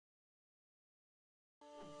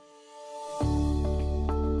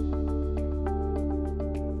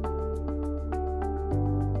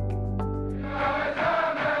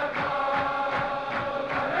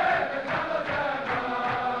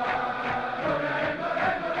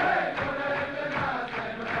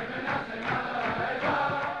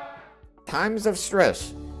times of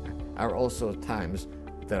stress are also times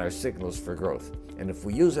that are signals for growth. And if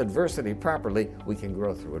we use adversity properly, we can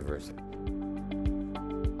grow through adversity.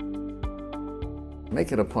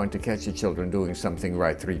 Make it a point to catch your children doing something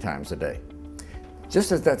right 3 times a day.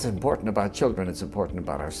 Just as that's important about children, it's important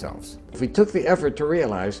about ourselves. If we took the effort to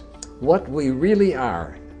realize what we really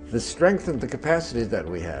are, the strength and the capacities that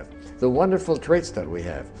we have, the wonderful traits that we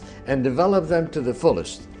have, and develop them to the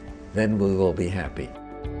fullest, then we will be happy.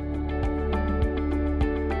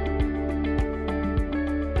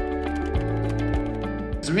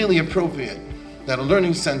 It's really appropriate that a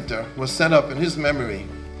learning center was set up in his memory,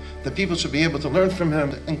 that people should be able to learn from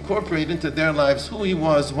him, incorporate into their lives who he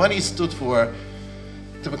was, what he stood for,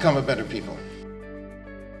 to become a better people.